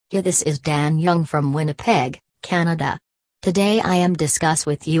Yeah, this is Dan Young from Winnipeg, Canada. Today I am discuss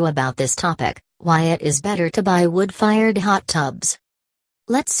with you about this topic, why it is better to buy wood-fired hot tubs.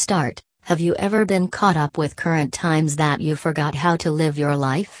 Let's start. Have you ever been caught up with current times that you forgot how to live your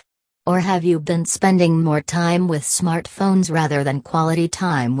life? Or have you been spending more time with smartphones rather than quality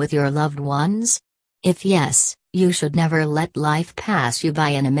time with your loved ones? If yes, you should never let life pass you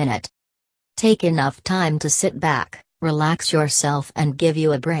by in a minute. Take enough time to sit back, relax yourself and give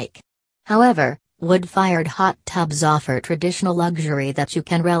you a break. However, wood-fired hot tubs offer traditional luxury that you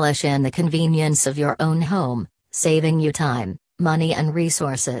can relish in the convenience of your own home, saving you time, money and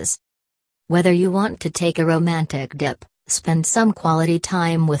resources. Whether you want to take a romantic dip, spend some quality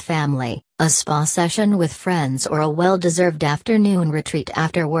time with family, a spa session with friends or a well-deserved afternoon retreat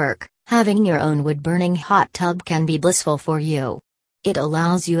after work, having your own wood-burning hot tub can be blissful for you. It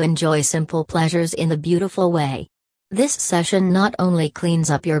allows you enjoy simple pleasures in a beautiful way. This session not only cleans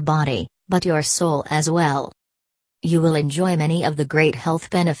up your body, but your soul as well. You will enjoy many of the great health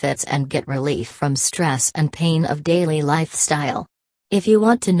benefits and get relief from stress and pain of daily lifestyle. If you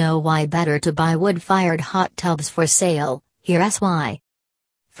want to know why better to buy wood-fired hot tubs for sale, here's why.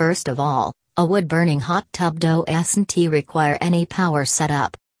 First of all, a wood-burning hot tub doesn't require any power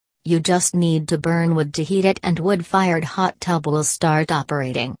setup. You just need to burn wood to heat it and wood-fired hot tub will start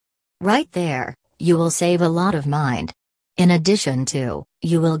operating. Right there, you will save a lot of mind. In addition to,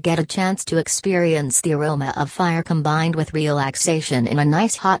 you will get a chance to experience the aroma of fire combined with relaxation in a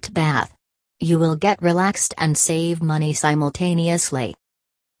nice hot bath. You will get relaxed and save money simultaneously.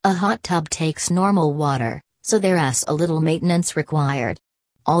 A hot tub takes normal water, so there's a little maintenance required.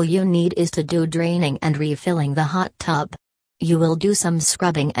 All you need is to do draining and refilling the hot tub. You will do some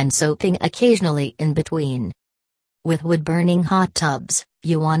scrubbing and soaping occasionally in between. With wood-burning hot tubs,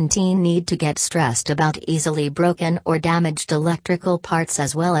 you won't need to get stressed about easily broken or damaged electrical parts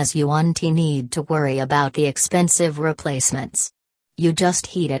as well as you won't need to worry about the expensive replacements. You just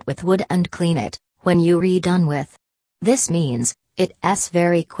heat it with wood and clean it, when you're done with. This means, it's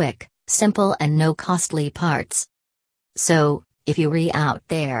very quick, simple and no costly parts. So, if you're out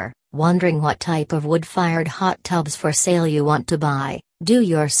there, wondering what type of wood-fired hot tubs for sale you want to buy, do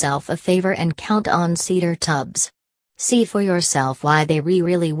yourself a favor and count on Cedar tubs. See for yourself why they're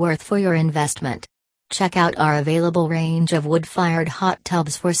really worth for your investment. Check out our available range of wood-fired hot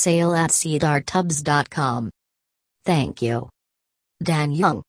tubs for sale at cedartubs.com. Thank you. Dan Young.